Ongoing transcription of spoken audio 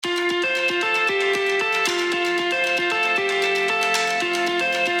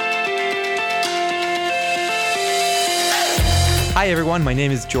Hi, everyone. My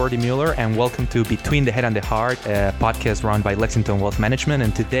name is Jordi Mueller, and welcome to Between the Head and the Heart, a podcast run by Lexington Wealth Management.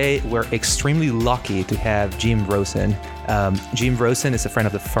 And today, we're extremely lucky to have Jim Rosen. Jim Rosen is a friend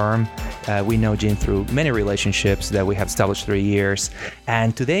of the firm. We know Jim through many relationships that we have established through years.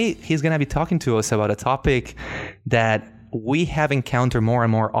 And today, he's going to be talking to us about a topic that we have encountered more and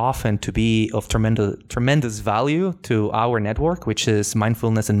more often to be of tremendous value to our network, which is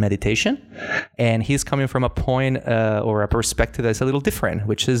mindfulness and meditation. And he's coming from a point or a perspective that's a little different,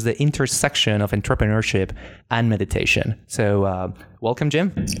 which is the intersection of entrepreneurship and meditation. So welcome,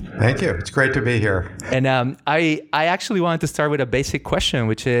 Jim. Thank you. It's great to be here. And I actually wanted to start with a basic question,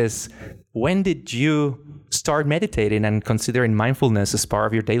 which is, when did you start meditating and considering mindfulness as part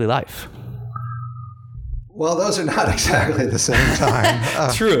of your daily life? Well, those are not exactly the same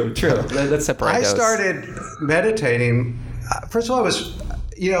time. True. Let's separate those. I started meditating. First of all,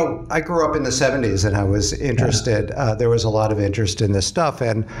 I grew up in the 70s and I was interested. There was a lot of interest in this stuff.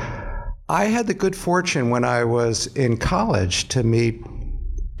 And I had the good fortune when I was in college to meet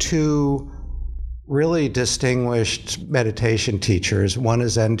two really distinguished meditation teachers. One a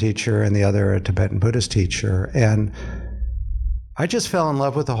Zen teacher and the other a Tibetan Buddhist teacher. And I just fell in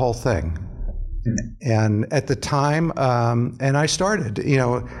love with the whole thing. And at the time, and I started,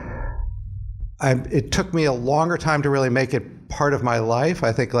 it took me a longer time to really make it part of my life.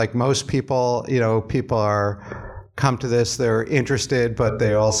 I think like most people, people come to this, they're interested, but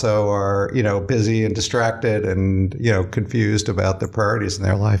they also are, busy and distracted and, confused about the priorities in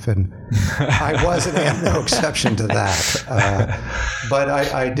their life. And I wasn't no exception to that. But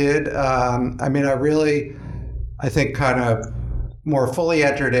I did, I think kind of more fully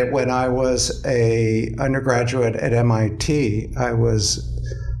entered it when I was a undergraduate at MIT. I was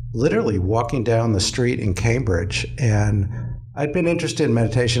literally walking down the street in Cambridge, and I'd been interested in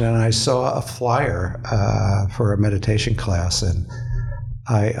meditation, and I saw a flyer for a meditation class, and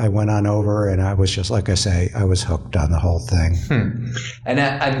I went on over, and I was just, like I say, I was hooked on the whole thing.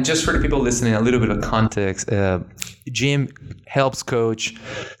 And just for the people listening, a little bit of context, Jim helps coach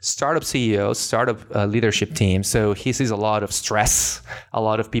startup CEOs, startup leadership teams. So he sees a lot of stress, a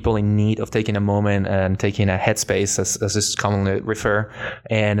lot of people in need of taking a moment and taking a headspace, as is commonly referred.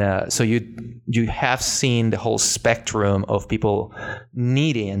 And so you have seen the whole spectrum of people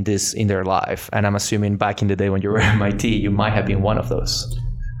needing this in their life. And I'm assuming back in the day when you were at MIT, you might have been one of those.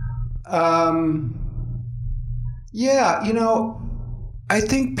 I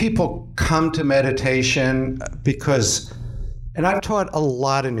think people come to meditation because, and I've taught a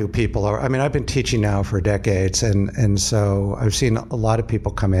lot of new people. I've been teaching now for decades, and so I've seen a lot of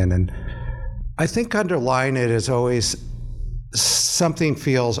people come in, and I think underlying it is always something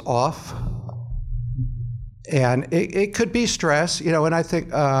feels off, and it could be stress, and I think,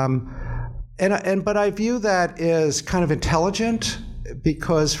 but I view that as kind of intelligent,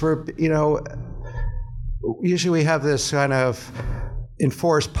 because usually we have this kind of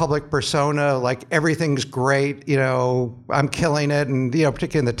enforced public persona, like everything's great, I'm killing it, and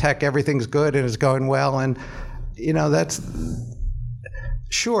particularly in the tech, everything's good and it's going well, and that's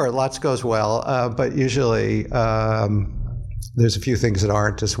sure, lots goes well, but usually there's a few things that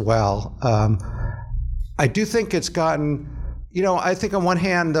aren't as well. I do think it's gotten, I think on one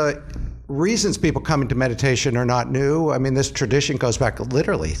hand, the reasons people come into meditation are not new. I mean, this tradition goes back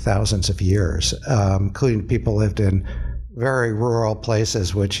literally thousands of years, including people lived in very rural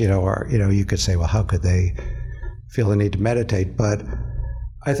places, which, you could say, well, how could they feel the need to meditate? But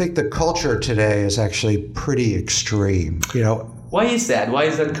I think the culture today is actually pretty extreme, Why is that? Why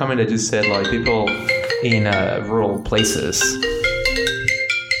is that comment that you said, like people in rural places?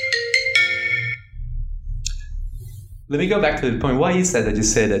 Let me go back to the point. Why is that you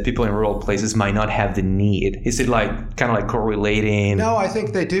said that people in rural places might not have the need? Is it kind of correlating? No, I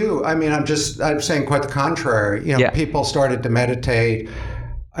think they do. I'm saying quite the contrary. People started to meditate.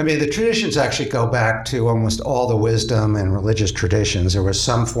 The traditions actually go back to almost all the wisdom and religious traditions. There was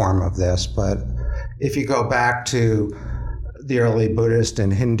some form of this, but if you go back to the early Buddhist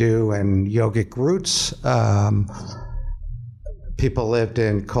and Hindu and yogic roots, people lived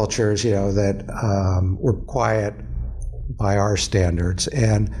in cultures, that were quiet by our standards,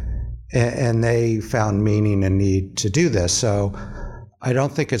 and they found meaning and need to do this. So I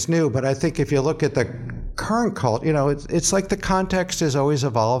don't think it's new, but I think if you look at the current cult, it's like the context is always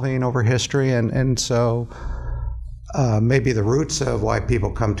evolving over history, and so maybe the roots of why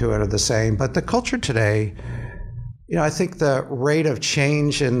people come to it are the same, but the culture today, I think the rate of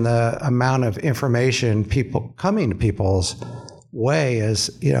change in the amount of information people coming to people's way is,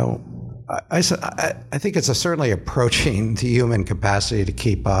 I think it's certainly approaching the human capacity to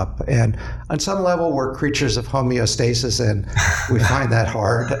keep up. And on some level, we're creatures of homeostasis, and we find that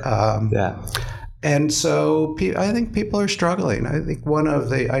hard. Yeah. And so I think people are struggling. I think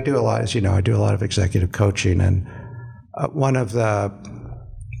I do a lot of executive coaching, and one of the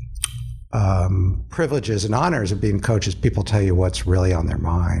privileges and honors of being coach is people tell you what's really on their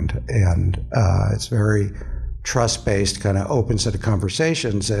mind. And it's very trust-based, kind of open set of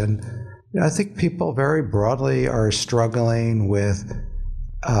conversations. And I think people very broadly are struggling with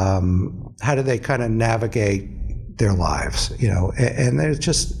how do they kind of navigate their lives, and there's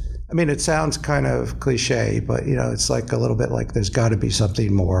just, it sounds kind of cliche, but, it's like a little bit like there's got to be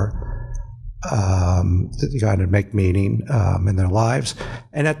something more that you got to make meaning in their lives.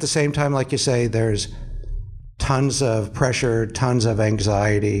 And at the same time, like you say, there's tons of pressure, tons of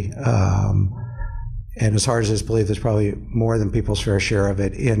anxiety. And as hard as it's believed, there's probably more than people's fair share of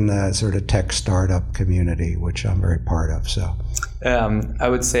it in the sort of tech startup community, which I'm very part of. So, I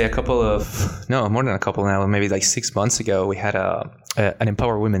would say more than a couple now, maybe like 6 months ago, we had an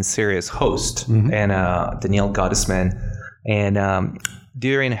Empower Women series host, and Danielle Gottesman, and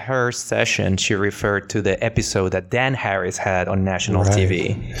during her session, she referred to the episode that Dan Harris had on national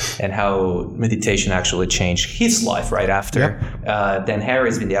TV and how meditation actually changed his life right after. Yep. Dan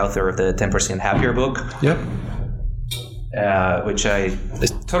Harris has been the author of the 10% Happier book. Yep. Which I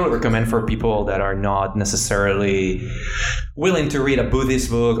totally recommend for people that are not necessarily willing to read a Buddhist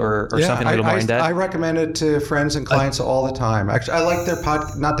book or something a little more in depth. I recommend it to friends and clients all the time. Actually, I like their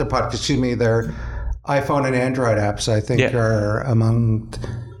their iPhone and Android apps, I think, are among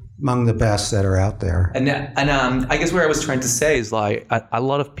the best that are out there. And I guess what I was trying to say is like a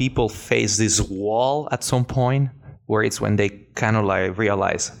lot of people face this wall at some point where it's when they kind of like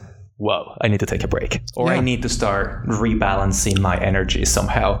realize, whoa, I need to take a break, or I need to start rebalancing my energy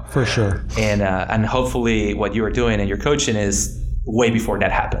somehow. For sure. And hopefully what you are doing and your coaching is way before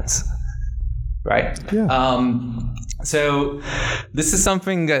that happens, right? Yeah. So this is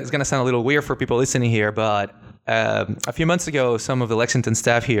something that's going to sound a little weird for people listening here, but a few months ago, some of the Lexington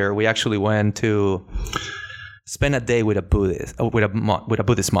staff here, we actually went to spend a day with a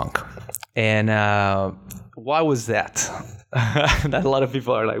Buddhist monk. And why was that? That a lot of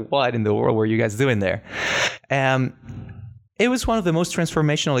people are like, what in the world were you guys doing there? It was one of the most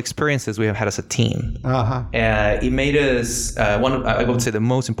transformational experiences we have had as a team. It made us, I would say the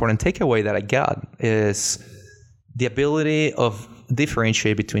most important takeaway that I got is the ability of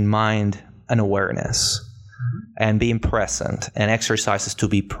differentiate between mind and awareness, and being present, and exercises to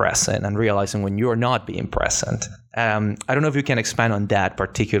be present, and realizing when you're not being present. I don't know if you can expand on that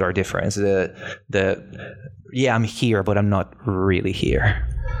particular difference. I'm here, but I'm not really here.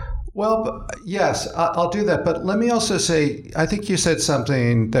 Well, yes, I'll do that. But let me also say, I think you said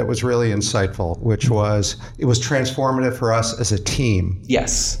something that was really insightful, which was it was transformative for us as a team.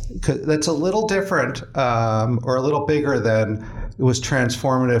 Yes. That's a little different or a little bigger than it was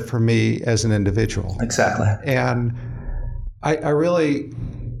transformative for me as an individual. Exactly. And I really,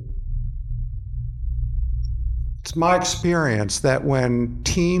 it's my experience that when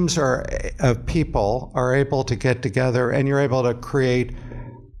teams of people are able to get together and you're able to create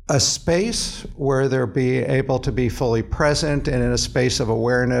a space where they'll be able to be fully present and in a space of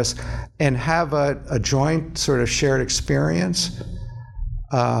awareness and have a joint sort of shared experience,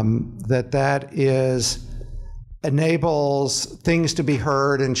 that enables things to be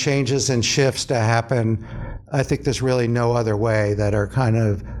heard and changes and shifts to happen. I think there's really no other way that are kind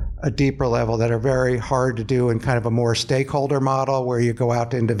of a deeper level that are very hard to do in kind of a more stakeholder model where you go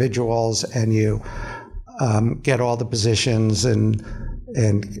out to individuals and you get all the positions and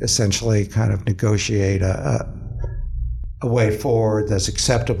essentially kind of negotiate a way forward that's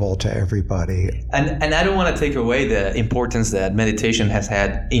acceptable to everybody. And I don't want to take away the importance that meditation has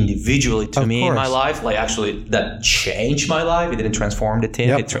had individually to me in my life. Like actually that changed my life. It didn't transform the team.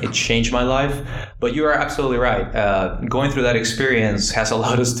 Yep. It changed my life. But you are absolutely right. Going through that experience has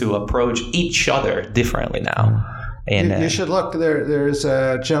allowed us to approach each other differently now. And you should look. There's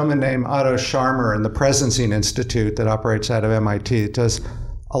a gentleman named Otto Scharmer in the Presencing Institute that operates out of MIT. It does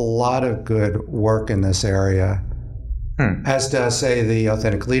a lot of good work in this area, as does, say, the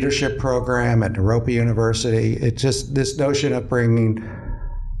Authentic Leadership Program at Naropa University. It's just this notion of bringing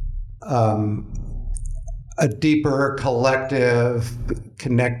a deeper, collective,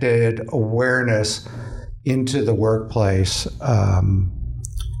 connected awareness into the workplace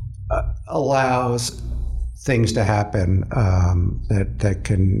allows things to happen that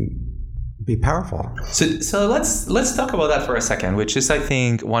can be powerful. So let's talk about that for a second, which is, I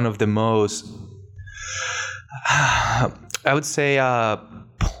think, one of the most, I would say,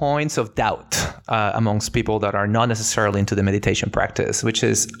 points of doubt amongst people that are not necessarily into the meditation practice, which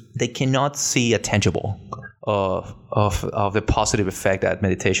is they cannot see a tangible of the positive effect that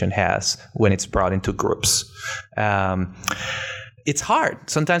meditation has when it's brought into groups. It's hard.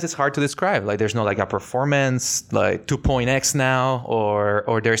 Sometimes it's hard to describe. Like there's no like a performance like 2.x now,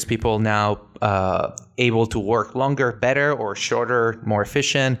 or there's people now able to work longer, better, or shorter, more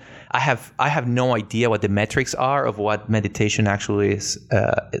efficient. I have no idea what the metrics are of what meditation actually is,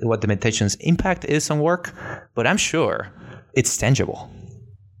 what the meditation's impact is on work, but I'm sure it's tangible.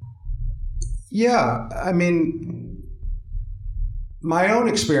 Yeah, I mean, my own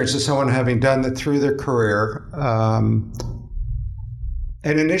experience as someone having done that through their career.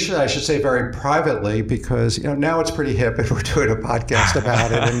 And initially, I should say very privately, because now it's pretty hip and we're doing a podcast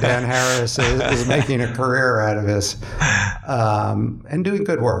about it, and Dan Harris is making a career out of this and doing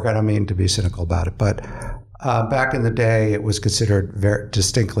good work. I don't mean to be cynical about it, but back in the day, it was considered very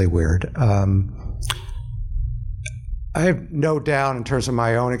distinctly weird. I have no doubt in terms of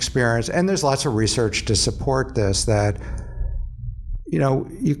my own experience, and there's lots of research to support this, that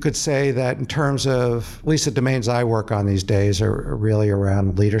you could say that in terms of, at least the domains I work on these days are really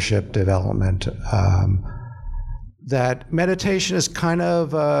around leadership development, that meditation is kind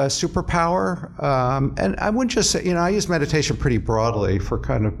of a superpower. And I wouldn't just say, I use meditation pretty broadly for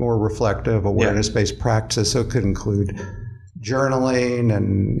kind of more reflective, awareness-based practices. So it could include journaling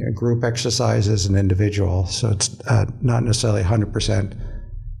and group exercises and individual. So it's not necessarily 100%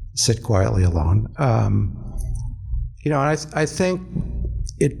 sit quietly alone. And I think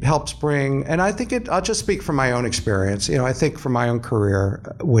it helps bring, and I think I'll just speak from my own experience. I think from my own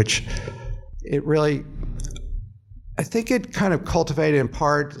career, which it really, I think it kind of cultivated in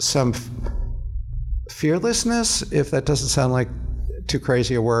part some fearlessness, if that doesn't sound like too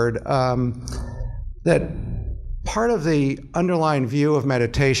crazy a word, that part of the underlying view of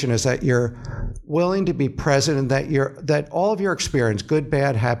meditation is that you're willing to be present, and that all of your experience, good,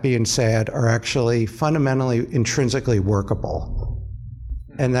 bad, happy, and sad, are actually fundamentally intrinsically workable,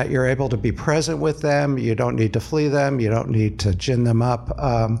 and that you're able to be present with them. You don't need to flee them. You don't need to gin them up,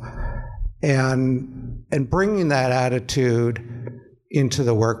 and bringing that attitude into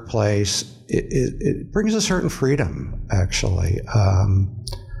the workplace, it brings a certain freedom, actually.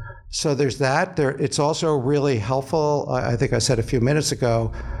 So there's that. It's also really helpful. I think I said a few minutes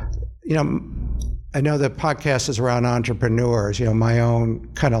ago, I know the podcast is around entrepreneurs. My own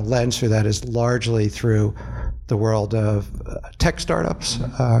kind of lens through that is largely through the world of tech startups,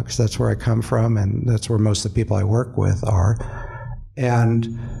 because that's where I come from, and that's where most of the people I work with are.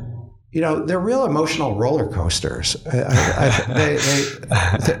 And they're real emotional roller coasters. They're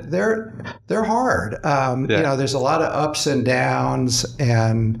hard. There's a lot of ups and downs,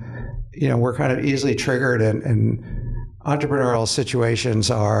 and we're kind of easily triggered, and entrepreneurial situations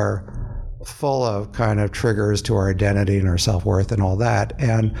are full of kind of triggers to our identity and our self-worth and all that.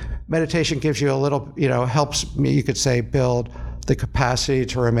 And meditation gives you a little, helps me, you could say, build the capacity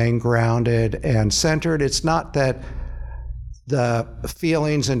to remain grounded and centered. It's not that the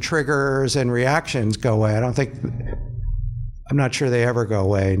feelings and triggers and reactions go away. I'm not sure they ever go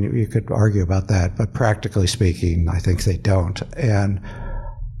away, and you could argue about that, but practically speaking, I think they don't. And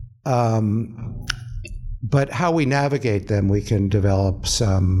but how we navigate them, we can develop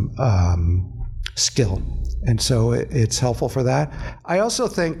some skill. And so it's helpful for that. I also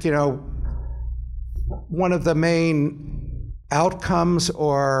think, one of the main outcomes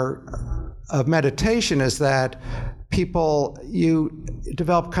of meditation is that you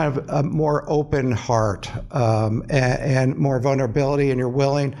develop kind of a more open heart and more vulnerability, and you're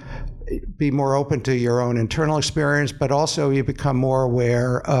willing to be more open to your own internal experience, but also you become more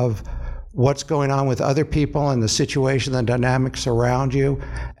aware of what's going on with other people and the situation, the dynamics around you.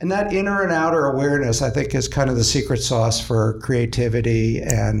 And that inner and outer awareness, I think, is kind of the secret sauce for creativity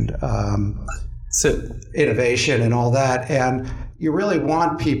and innovation and all that. And you really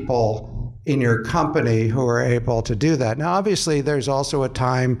want people in your company who are able to do that. Now, obviously, there's also a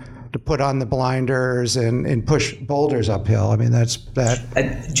time to put on the blinders and push boulders uphill. I mean, that's that.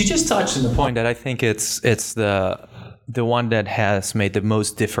 And you just touched on the point that I think it's the one that has made the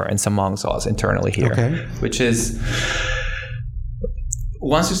most difference amongst us internally here, which is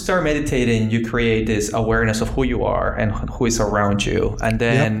once you start meditating, you create this awareness of who you are and who is around you. And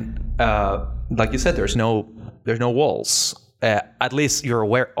then, like you said, there's no walls. At least you're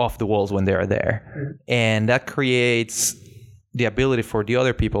aware of the walls when they're there. And that creates the ability for the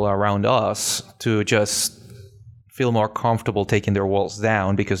other people around us to just feel more comfortable taking their walls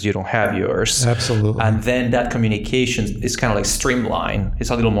down because you don't have yours. Absolutely. And then that communication is kind of like streamlined.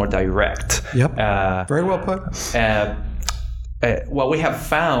 It's a little more direct. Yep. Very well put. what we have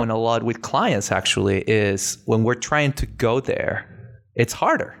found a lot with clients actually is when we're trying to go there, it's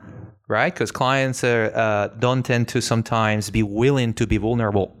harder, right? Because clients don't tend to sometimes be willing to be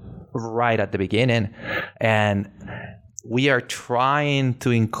vulnerable right at the beginning. And we are trying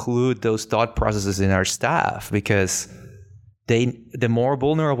to include those thought processes in our staff because the more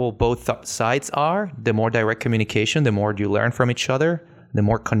vulnerable both sides are, the more direct communication, the more you learn from each other, the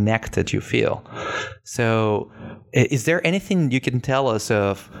more connected you feel. So is there anything you can tell us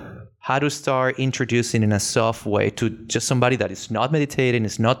of how to start introducing in a soft way to just somebody that is not meditating,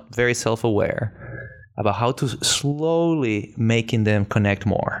 is not very self-aware, about how to slowly making them connect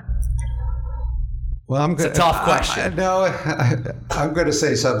more? Well, it's a tough question. I'm going to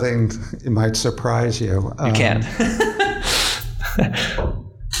say something that might surprise you. You can.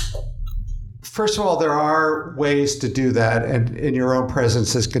 First of all, there are ways to do that, and in your own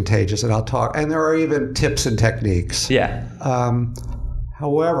presence is contagious, and I'll talk. And there are even tips and techniques. Yeah.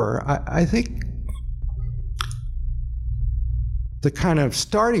 However, I think the kind of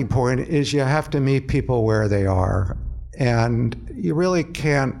starting point is you have to meet people where they are, and you really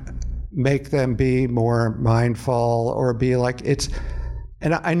can't make them be more mindful or be like it's.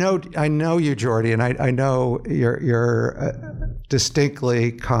 And I know you, Jordy, and I know you're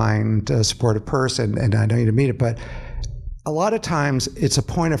distinctly kind, supportive person, and I know you to meet it, but a lot of times it's a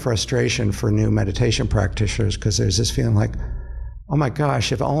point of frustration for new meditation practitioners because there's this feeling like, oh my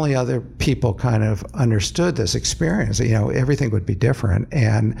gosh, if only other people kind of understood this experience, everything would be different.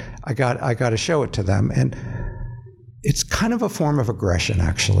 And I got to show it to them. And it's kind of a form of aggression,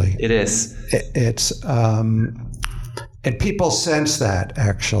 actually. It is. And people sense that,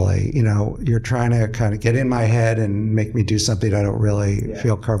 actually. You're trying to kind of get in my head and make me do something I don't really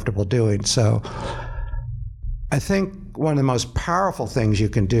feel comfortable doing. So I think one of the most powerful things you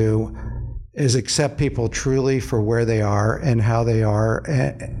can do is accept people truly for where they are and how they are.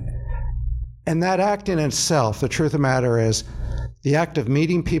 And that act in itself, the truth of the matter is, the act of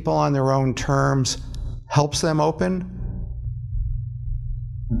meeting people on their own terms helps them open.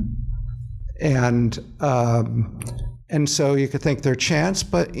 And so you could think their chance,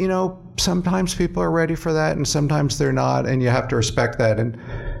 but sometimes people are ready for that and sometimes they're not, and you have to respect that. And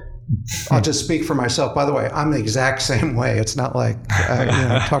I'll just speak for myself. By the way, I'm the exact same way. It's not like,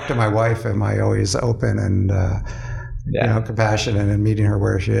 talk to my wife, am I always open and, compassionate and meeting her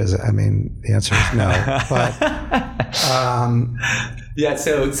where she is? I mean, the answer is no. But yeah,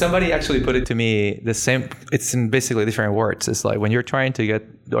 so somebody actually put it to me the same, it's in basically different words. It's like when you're trying to get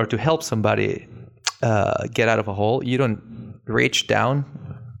or to help somebody get out of a hole, you don't reach down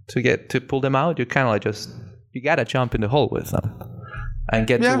to pull them out. You kind of like you got to jump in the hole with them and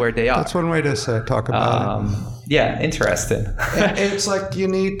get to where they are. That's one way to talk about it. Yeah, interesting. It's like you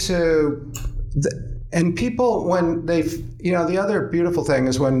need to, and people, when the other beautiful thing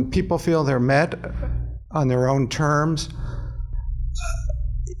is when people feel they're met on their own terms,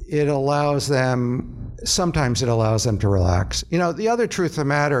 sometimes it allows them to relax. The other truth of the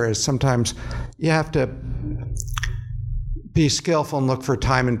matter is sometimes you have to be skillful and look for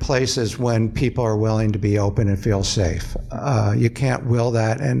time and places when people are willing to be open and feel safe. You can't will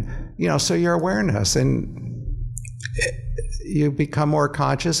that. And, so your awareness and you become more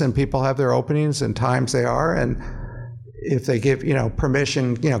conscious and people have their openings and times they are. And if they give,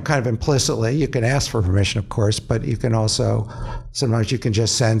 permission, kind of implicitly, you can ask for permission, of course, but you can also, sometimes you can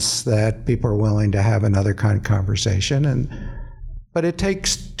just sense that people are willing to have another kind of conversation. But it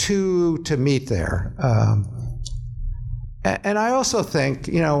takes two to meet there. And I also think,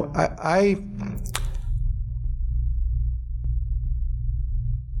 I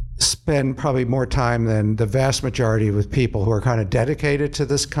spend probably more time than the vast majority with people who are kind of dedicated to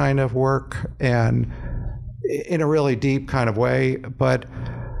this kind of work and in a really deep kind of way. But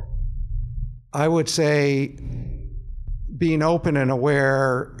I would say being open and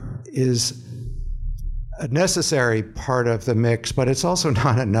aware is a necessary part of the mix, but it's also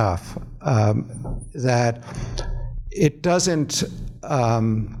not enough. That it doesn't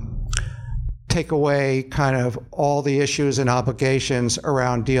take away kind of all the issues and obligations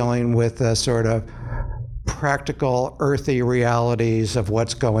around dealing with the sort of practical, earthy realities of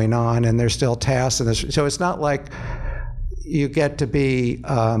what's going on, and there's still tasks in this. So it's not like you get to be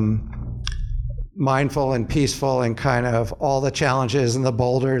mindful and peaceful and kind of all the challenges and the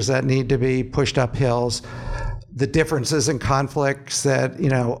boulders that need to be pushed up hills, the differences and conflicts that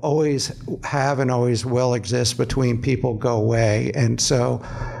always have and always will exist between people go away. And so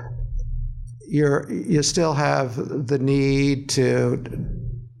you still have the need to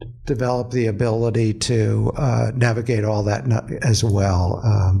develop the ability to navigate all that as well.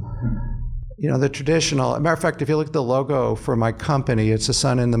 the traditional, matter of fact, if you look at the logo for my company, it's the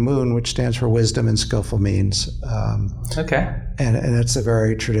sun and the moon, which stands for wisdom and skillful means. Okay. And it's a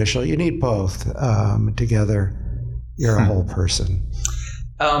very traditional, you need both together. You're a whole person.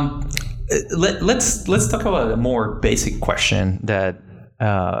 Let's talk about a more basic question that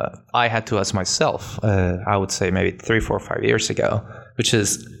I had to ask myself, I would say maybe 3, 4, 5 years ago, which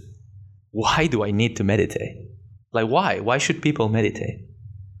is, why do I need to meditate? Like, why? Why should people meditate?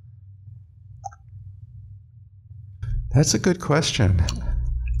 That's a good question.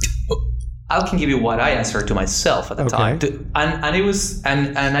 I can give you what I answered to myself at the time. And it was,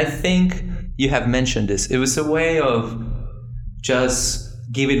 and I think you have mentioned this. It was a way of just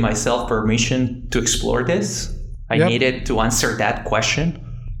giving myself permission to explore this. I needed to answer that question.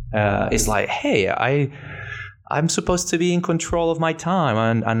 It's like, hey, I'm supposed to be in control of my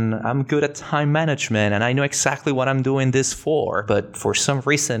time, and I'm good at time management, and I know exactly what I'm doing this for. But for some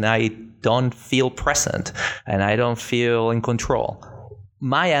reason, I don't feel present, and I don't feel in control.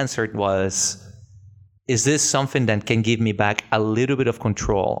 My answer was, is this something that can give me back a little bit of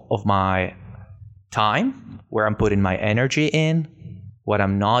control of my time, where I'm putting my energy in, what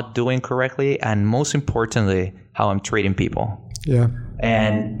I'm not doing correctly, and most importantly, how I'm treating people. Yeah.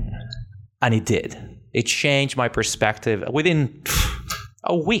 And it did. It changed my perspective within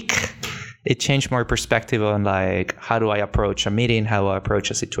a week. It changed my perspective on like, how do I approach a meeting? How do I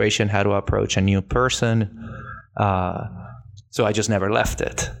approach a situation? How do I approach a new person? So I just never left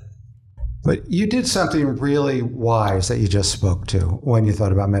it. But you did something really wise that you just spoke to when you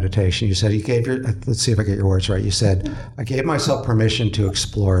thought about meditation. You said let's see if I get your words right. You said, I gave myself permission to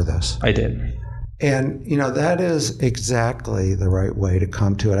explore this. I did. And, that is exactly the right way to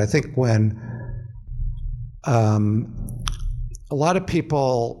come to it. I think when a lot of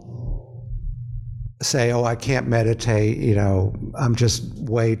people say, I can't meditate, I'm just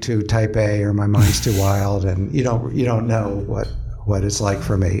way too type A, or my mind's too wild, and you don't know what it's like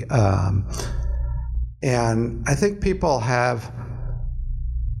for me. And I think people have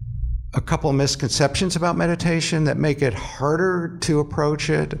a couple misconceptions about meditation that make it harder to approach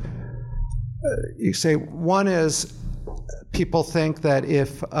it. You say one is, people think that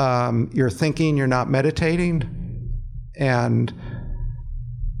if you're thinking, you're not meditating, and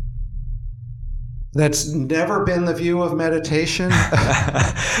that's never been the view of meditation.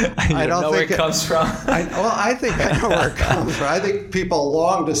 I don't know where it comes from. I think I know where it comes from. I think people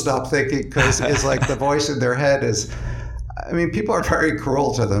long to stop thinking because it's like the voice in their head is. I mean, people are very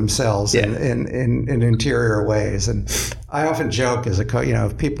cruel to themselves in interior ways, and I often joke as a coach.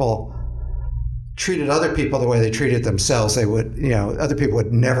 If people treated other people the way they treated themselves, they would, other people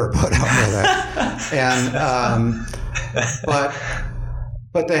would never put up with it. And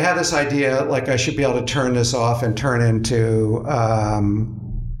but they have this idea, like, I should be able to turn this off and turn into,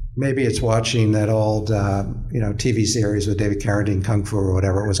 maybe it's watching that old, TV series with David Carradine, Kung Fu or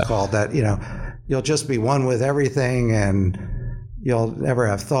whatever it was called, that, you'll just be one with everything and you'll never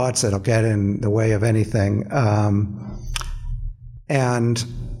have thoughts that'll get in the way of anything.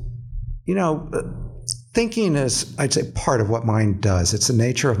 Thinking is, I'd say, part of what mind does. It's the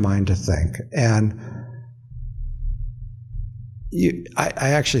nature of mind to think. And I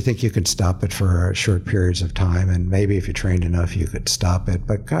actually think you can stop it for short periods of time, and maybe if you trained enough, you could stop it.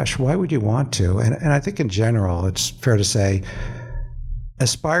 But gosh, why would you want to? And I think in general, it's fair to say,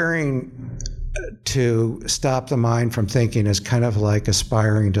 aspiring to stop the mind from thinking is kind of like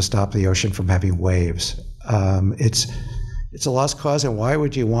aspiring to stop the ocean from having waves. It's a lost cause, and why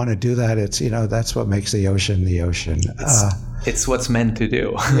would you want to do that? It's, that's what makes the ocean the ocean. It's what's meant to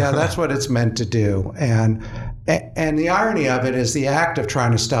do. Yeah, that's what it's meant to do. And the irony of it is the act of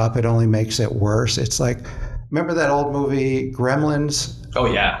trying to stop it only makes it worse. It's like, remember that old movie Gremlins? Oh,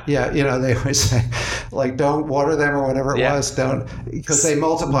 yeah. Yeah, they always say, like, don't water them or whatever it was, don't, because they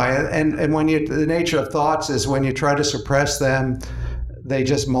multiply. And when the nature of thoughts is when you try to suppress them, they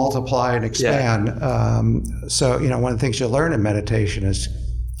just multiply and expand. Yeah. So, one of the things you learn in meditation is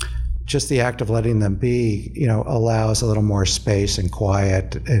just the act of letting them be, allows a little more space and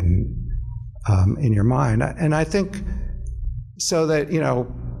quiet and in your mind. And I think so that,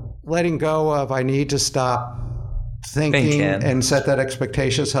 letting go of I need to stop thinking and set that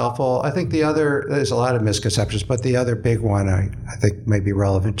expectation is helpful. I think there's a lot of misconceptions, but the other big one I think may be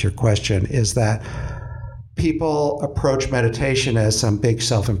relevant to your question is that people approach meditation as some big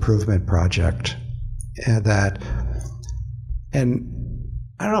self-improvement project. And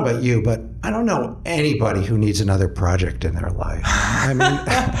I don't know about you, but I don't know anybody who needs another project in their life. I mean,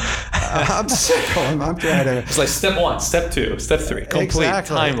 I'm sick of them. I'm trying to... It's like step 1, step 2, step 3, complete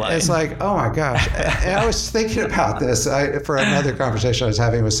timeline. It's like, oh my gosh. And I was thinking about this for another conversation I was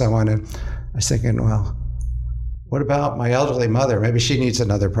having with someone, and I was thinking, well, what about my elderly mother? Maybe she needs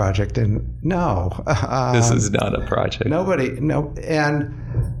another project. And no. This is not a project. No.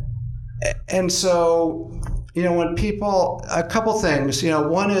 And so, when people, a couple things,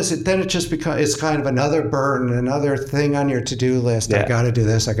 one is then it just becomes, it's kind of another burden, another thing on your to-do list. I got to do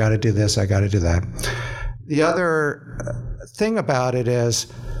this, I got to do this, I got to do that. The other thing about it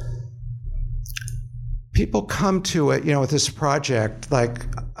is people come to it, with this project, like,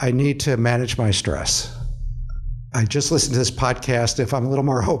 I need to manage my stress. I just listened to this podcast. If I'm a little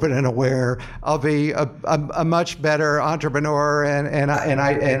more open and aware, I'll be a much better entrepreneur, and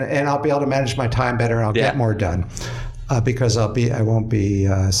I'll be able to manage my time better, and I'll get more done because I won't be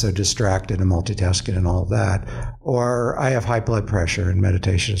so distracted and multitasking and all of that. Or I have high blood pressure, and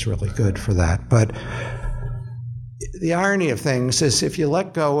meditation is really good for that. But the irony of things is, if you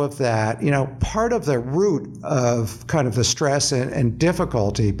let go of that, part of the root of kind of the stress and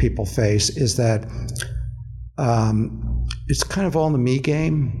difficulty people face is that it's kind of all in the me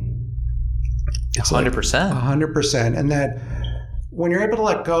game. It's 100%. 100%. And that when you're able to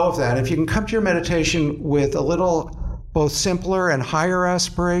let go of that, if you can come to your meditation with a little both simpler and higher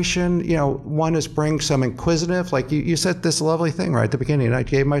aspiration, one is bring some inquisitive, like you said this lovely thing right at the beginning. I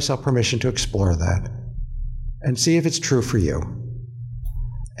gave myself permission to explore that and see if it's true for you.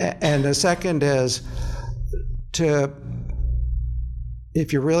 And the second is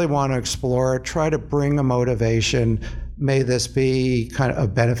if you really want to explore it, try to bring a motivation. May this be kind of a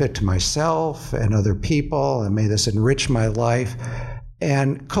benefit to myself and other people, and may this enrich my life,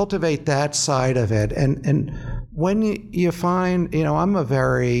 and cultivate that side of it. And when you find, I'm a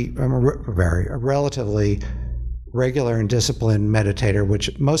relatively regular and disciplined meditator,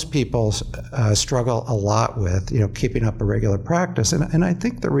 which most people struggle a lot with, keeping up a regular practice. And I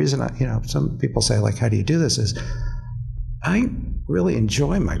think the reason, some people say, like, how do you do this, is I really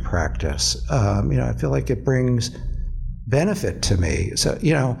enjoy my practice. I feel like it brings benefit to me. So,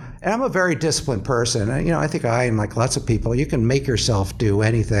 and I'm a very disciplined person. I think and like lots of people, you can make yourself do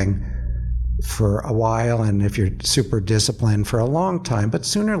anything for a while, and if you're super disciplined, for a long time. But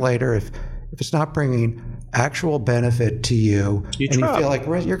sooner or later, if it's not bringing actual benefit to you, and you feel like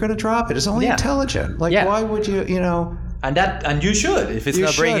you're going to drop it, it's only intelligent. Like, why would you, And you should, if it's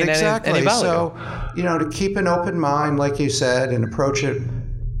not bringing any value. So, to keep an open mind, like you said, and approach it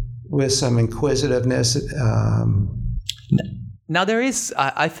with some inquisitiveness. Now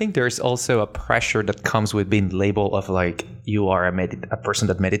I think there's also a pressure that comes with being labeled of like, you are a person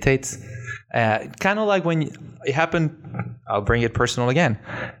that meditates. Kind of like when it happened, I'll bring it personal again.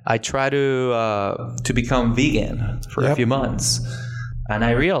 I tried to become vegan for a few months, and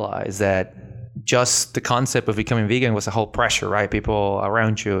I realized that just the concept of becoming vegan was a whole pressure, right? People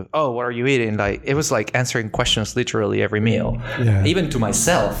around you, oh, what are you eating? Like, it was like answering questions literally every meal, even to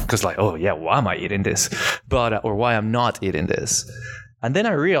myself, because like, oh yeah, why am I eating this? But or why I'm not eating this. And then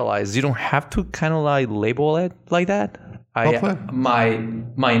I realized you don't have to kind of like label it like that.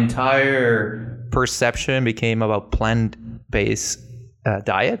 My entire perception became about plant-based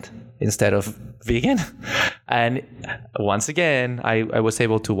diet instead of vegan. And once again, I was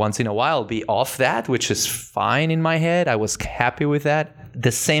able to once in a while be off that, which is fine in my head. I was happy with that.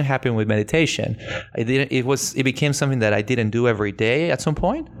 The same happened with meditation. It became something that I didn't do every day at some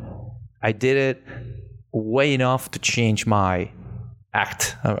point. I did it way enough to change my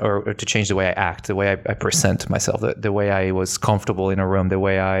act, or to change the way I act, the way I present myself, the way I was comfortable in a room, the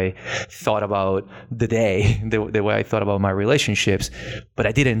way I thought about the day, the way I thought about my relationships. But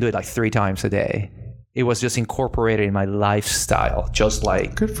I didn't do it like 3 times a day. It was just incorporated in my lifestyle, just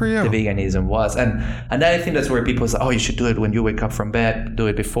like good for you. The veganism was. And I think that's where people say, oh, you should do it when you wake up from bed, do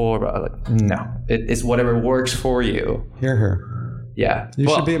it before. But like, no, it's whatever works for you. Here. Yeah. You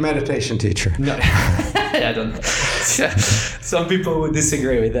should be a meditation teacher. No. I don't. Some people would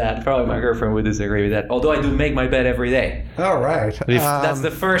disagree with that. Probably my girlfriend would disagree with that. Although I do make my bed every day. All right. That's the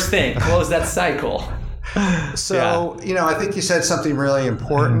first thing. Close that cycle. So, I think you said something really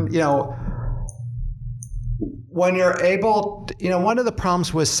important. When you're able, one of the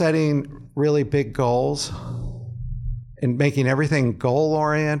problems with setting really big goals and making everything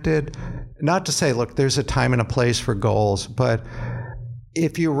goal-oriented, not to say, look, there's a time and a place for goals, but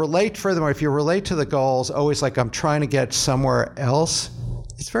if you relate to the goals always like I'm trying to get somewhere else,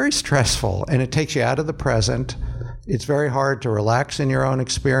 it's very stressful and it takes you out of the present. It's very hard to relax in your own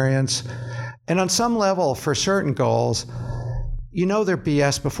experience. And on some level, for certain goals, they're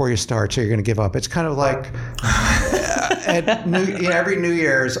BS before you start, so you're going to give up. It's kind of like every New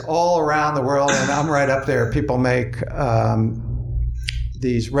Year's all around the world, and I'm right up there, people make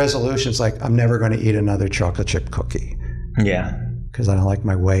these resolutions like, I'm never going to eat another chocolate chip cookie. Yeah. because I don't like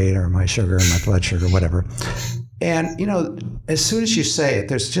my weight or my sugar or my blood sugar, whatever. And, as soon as you say it,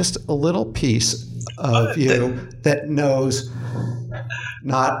 there's just a little piece of you that knows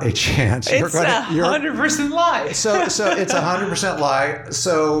not a chance. It's 100% lie. So it's 100% lie.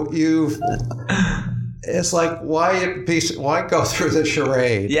 So it's like, why go through the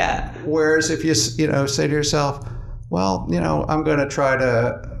charade? Yeah. Whereas if you say to yourself, well, I'm going to try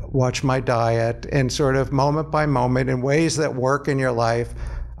to watch my diet and sort of moment by moment in ways that work in your life.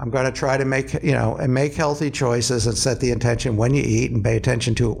 I'm going to try to make healthy choices and set the intention when you eat and pay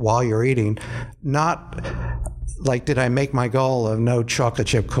attention to it while you're eating. Not like, did I make my goal of no chocolate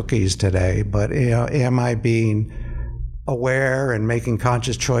chip cookies today? But, am I being aware and making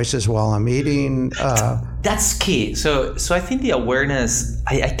conscious choices while I'm eating? That's key. So I think the awareness,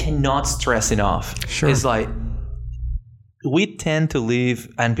 I cannot stress enough. Sure. It's like, we tend to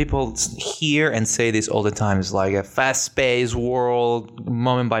live, and people hear and say this all the time, it's like a fast-paced world,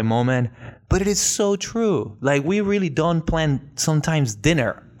 moment by moment, but it is so true. Like, we really don't plan sometimes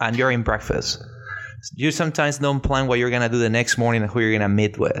dinner and you're in breakfast. You sometimes don't plan what you're going to do the next morning and who you're going to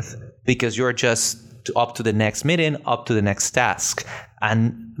meet with, because you're just up to the next meeting, up to the next task.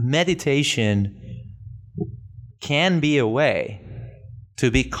 And meditation can be a way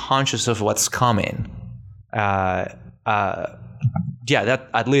to be conscious of what's coming. That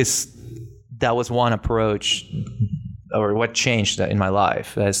at least that was one approach, or what changed that in my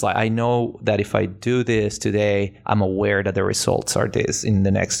life. It's like, I know that if I do this today, I'm aware that the results are this in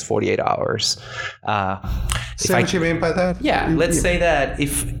the next 48 hours. Say what you mean by that? Yeah, let's say that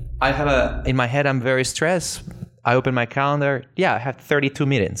if I have in my head, I'm very stressed, I open my calendar, I have 32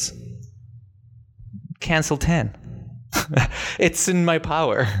 meetings. Cancel 10. It's in my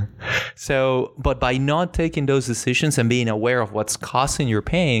power. So, but by not taking those decisions and being aware of what's causing your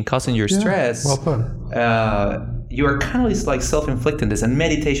pain, causing your stress, well put. You are kind of like self-inflicting this. And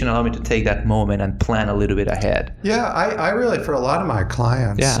meditation allowed me to take that moment and plan a little bit ahead. Yeah, I really, for a lot of my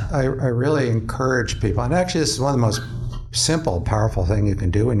clients, I really encourage people. And actually, this is one of the most simple, powerful thing you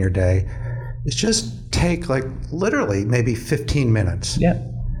can do in your day. Is just take literally maybe 15 minutes. Yeah.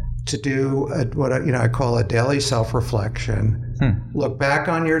 To do what I call a daily self-reflection. Look back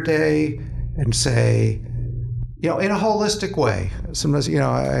on your day and say, in a holistic way. Sometimes,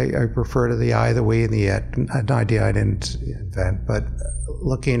 I refer to the I, the we, and the it, an idea I didn't invent, but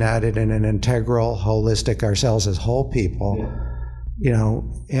looking at it in an integral, holistic, ourselves as whole people.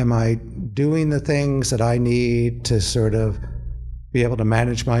 Am I doing the things that I need to sort of be able to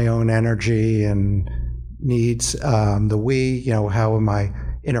manage my own energy and needs? The we, how am I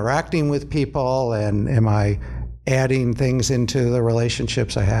interacting with people, and am I adding things into the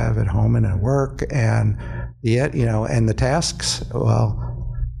relationships I have at home and at work, and and the tasks?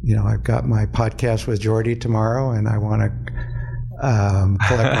 Well, I've got my podcast with Jordy tomorrow, and I want to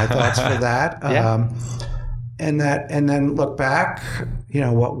collect my thoughts for that. And then look back,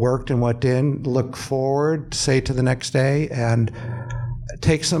 what worked and what didn't. Look forward, say to the next day, and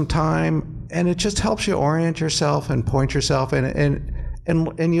take some time. And it just helps you orient yourself and point yourself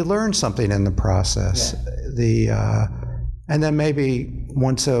and you learn something in the process. And then maybe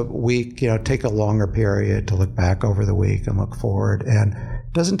once a week, take a longer period to look back over the week and look forward. And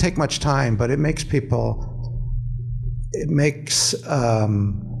it doesn't take much time, but it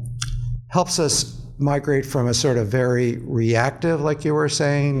helps us migrate from a sort of very reactive, like you were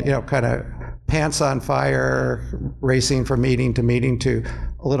saying, kind of pants on fire, racing from meeting to meeting, to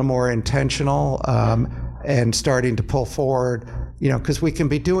a little more intentional, and starting to pull forward. Because we can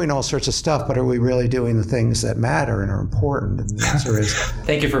be doing all sorts of stuff, but are we really doing the things that matter and are important? And the answer is...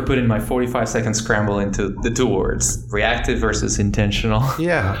 Thank you for putting my 45-second scramble into the two words, reactive versus intentional.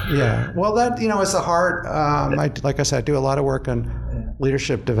 Yeah. Well, that, is the heart. Like I said, I do a lot of work on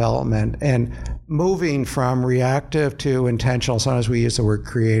leadership development, and moving from reactive to intentional. Sometimes we use the word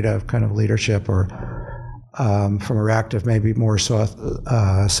creative kind of leadership, or from a reactive, maybe more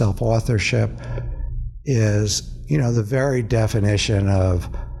self-authorship, is the very definition of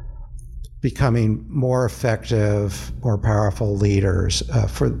becoming more effective, more powerful leaders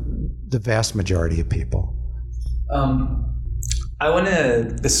for the vast majority of people. I want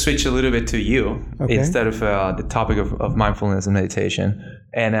to switch a little bit to you instead of the topic of mindfulness and meditation.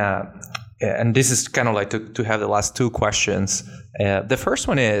 And this is kind of like to have the last two questions. The first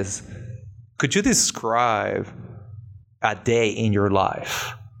one is, could you describe a day in your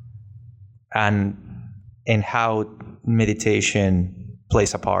life and how meditation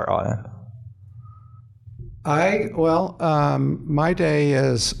plays a part on it? My day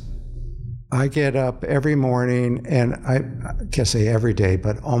is, I get up every morning, and I can't say every day,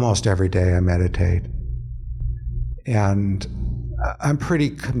 but almost every day I meditate. And I'm pretty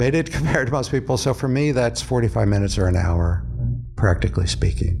committed compared to most people. So for me, that's 45 minutes or an hour, practically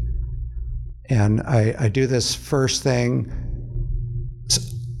speaking. And I do this first thing,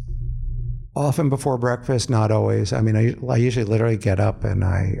 often before breakfast, not always. I mean, I usually literally get up and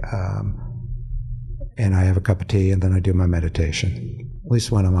I have a cup of tea, and then I do my meditation, at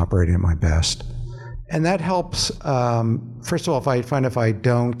least when I'm operating at my best. And that helps. First of all, if I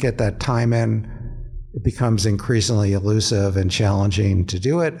don't get that time in, it becomes increasingly elusive and challenging to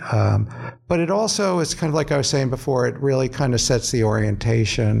do it. But it also is kind of like I was saying before, it really kind of sets the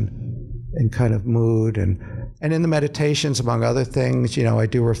orientation and kind of mood. And in the meditations, among other things, I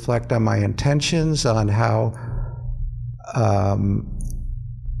do reflect on my intentions, on how I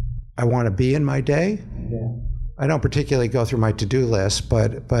want to be in my day. Yeah. I don't particularly go through my to-do list,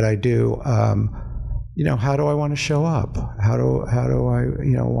 but I do. How do I want to show up? How do I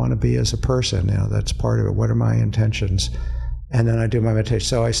want to be as a person? That's part of it. What are my intentions? And then I do my meditation.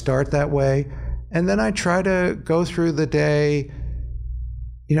 So I start that way, and then I try to go through the day.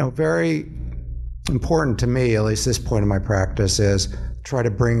 Very important to me, at least this point in my practice, is try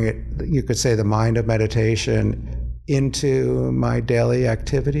to bring it, you could say, the mind of meditation into my daily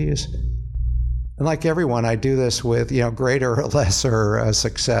activities. And like everyone, I do this with, greater or lesser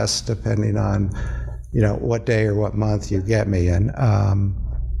success, depending on, what day or what month you get me in.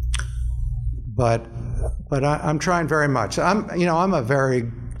 But I'm trying very much. I'm a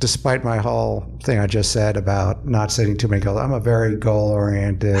very, despite my whole thing I just said about not setting too many goals, I'm a very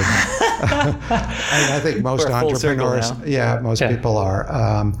goal-oriented. I think most entrepreneurs, people are.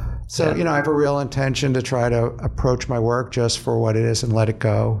 I have a real intention to try to approach my work just for what it is and let it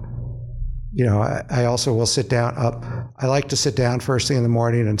go. I also will sit down I like to sit down first thing in the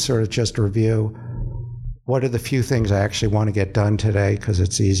morning and sort of just review what are the few things I actually want to get done today, because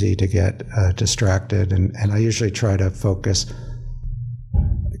it's easy to get distracted. And I usually try to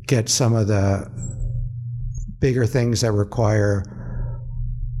get some of the bigger things that require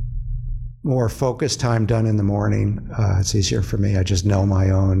more focused time done in the morning. It's easier for me. I just know my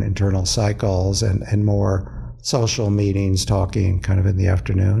own internal cycles, and more social meetings, talking kind of in the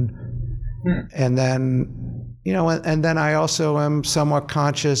afternoon. And then, and then I also am somewhat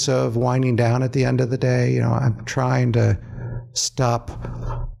conscious of winding down at the end of the day. I'm trying to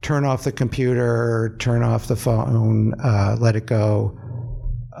turn off the computer, turn off the phone, let it go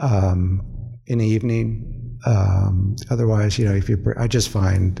in the evening. Otherwise, I just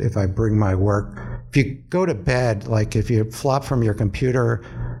find if I bring my work, if you go to bed, like if you flop from your computer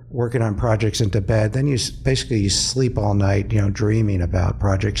working on projects into bed, then you sleep all night, dreaming about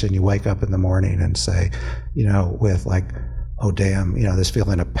projects, and you wake up in the morning and say, with like, oh damn, this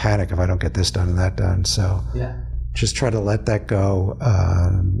feeling of panic if I don't get this done and that done. So just try to let that go.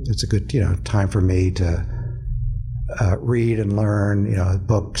 It's a good, time for me to read and learn,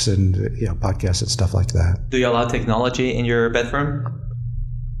 books and, podcasts and stuff like that. Do you allow technology in your bedroom?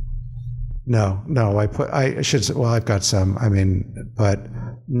 No, I've got some, but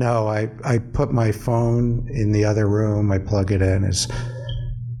no, I put my phone in the other room. I plug it in.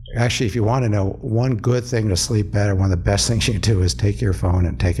 Actually, if you want to know one good thing to sleep better, one of the best things you can do is take your phone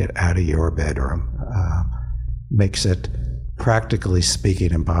and take it out of your bedroom. Makes it, practically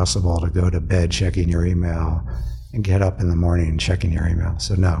speaking, impossible to go to bed checking your email and get up in the morning checking your email.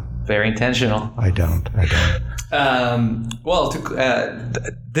 So no. Very intentional. I don't.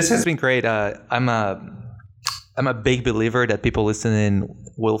 This has been great. I'm a big believer that people listening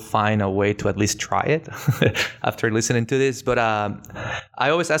will find a way to at least try it after listening to this. But I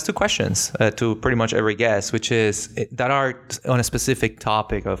always ask two questions to pretty much every guest, which is that are on a specific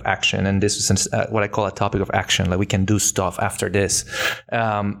topic of action. And this is what I call a topic of action. Like we can do stuff after this.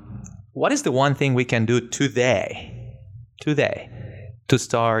 What is the one thing we can do today to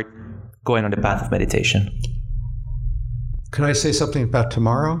start going on the path of meditation? Can I say something about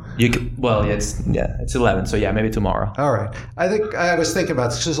tomorrow? It's 11, so maybe tomorrow. All right. I think I was thinking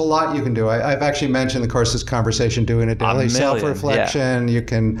about this. There's a lot you can do. I've actually mentioned in the course of this conversation doing a daily self-reflection. Yeah. You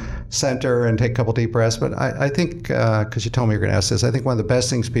can center and take a couple deep breaths. But I think, because you told me you're going to ask this, I think one of the best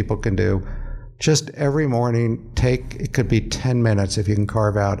things people can do, just every morning, it could be 10 minutes if you can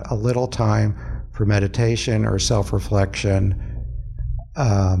carve out a little time for meditation or self-reflection.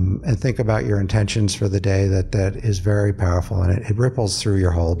 And think about your intentions for the day. That is very powerful, and it ripples through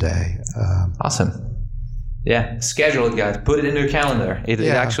your whole day. Awesome. Yeah, schedule it, guys. Put it in your calendar. It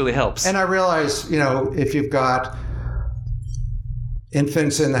actually helps. And I realize, if you've got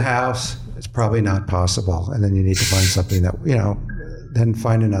infants in the house, it's probably not possible. And then you need to find something that, then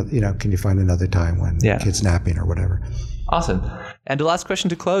find another, can you find another time when the kid's napping or whatever? Awesome. And the last question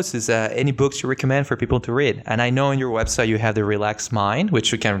to close is any books you recommend for people to read? And I know on your website you have The Relaxed Mind,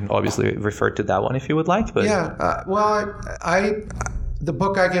 which you can obviously refer to that one if you would like. But the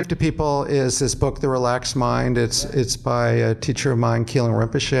book I give to people is this book, The Relaxed Mind. It's by a teacher of mine, Keeling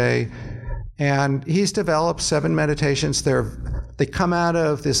Rinpoche. And he's developed 7 meditations. They come out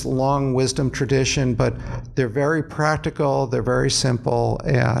of this long wisdom tradition, but they're very practical, they're very simple,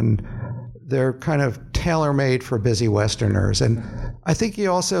 and they're kind of tailor-made for busy Westerners. And I think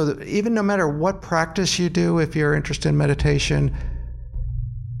you also, even no matter what practice you do, if you're interested in meditation,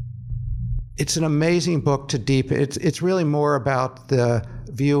 it's an amazing book to deepen. It's really more about the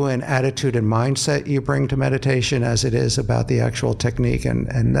view and attitude and mindset you bring to meditation as it is about the actual technique,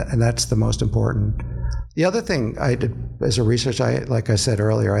 and that's the most important. The other thing I did as a researcher, like I said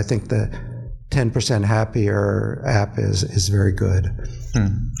earlier, I think the 10% Happier app is very good.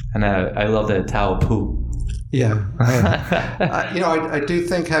 And I love the Tao Pu. Yeah. I do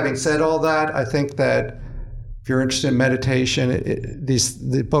think, having said all that, I think that if you're interested in meditation,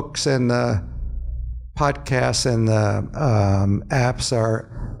 the books and the podcasts and the apps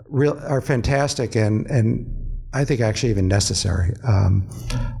are fantastic and I think actually even necessary.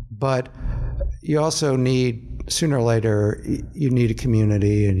 But you also need, sooner or later, you need a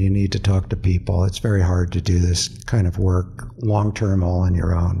community and you need to talk to people. It's very hard to do this kind of work long-term all on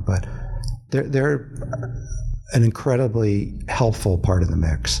your own, but they're an incredibly helpful part of the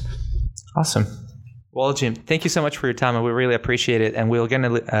mix. Awesome. Well, Jim, thank you so much for your time, and we really appreciate it. And we're going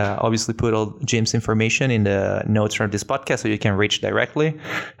to obviously put all Jim's information in the notes from this podcast so you can reach directly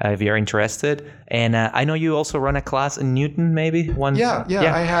if you're interested. And I know you also run a class in Newton, maybe? Yeah.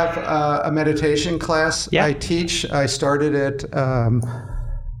 I have a meditation class I teach. I started it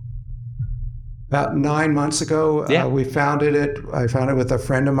about 9 months ago. We founded it. I founded it with a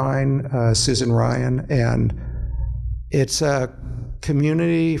friend of mine, Susan Ryan, and it's a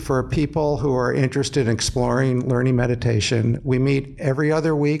community for people who are interested in exploring learning meditation. We meet every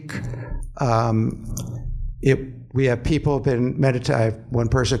other week. We have people who've been meditating. One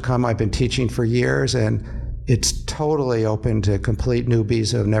person come, I've been teaching for years, and it's totally open to complete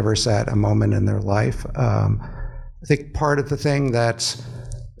newbies who have never sat a moment in their life. I think part of the thing that's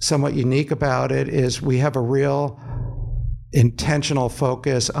somewhat unique about it is we have a real intentional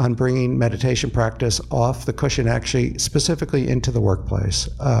focus on bringing meditation practice off the cushion, actually specifically into the workplace.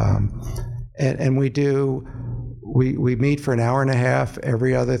 And we meet for an hour and a half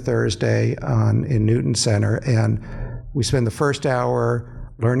every other Thursday in Newton Center, and we spend the first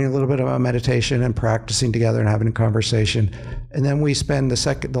hour learning a little bit about meditation and practicing together and having a conversation. And then we spend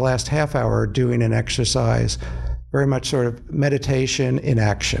the last half hour doing an exercise, very much sort of meditation in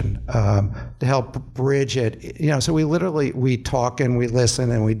action, to help bridge it. So we talk and we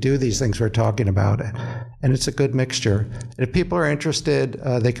listen and we do these things we're talking about, and it's a good mixture. And if people are interested,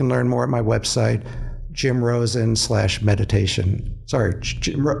 they can learn more at my website, jimrosen/meditation. Sorry,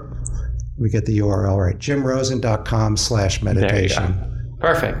 we get the URL right, jimrosen.com/meditation.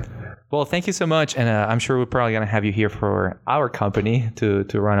 Perfect. Well, thank you so much. And I'm sure we're probably going to have you here for our company to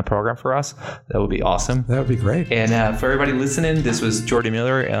run a program for us. That would be awesome. That would be great. And for everybody listening, this was Jordi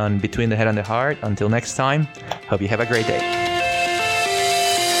Miller on Between the Head and the Heart. Until next time, hope you have a great day.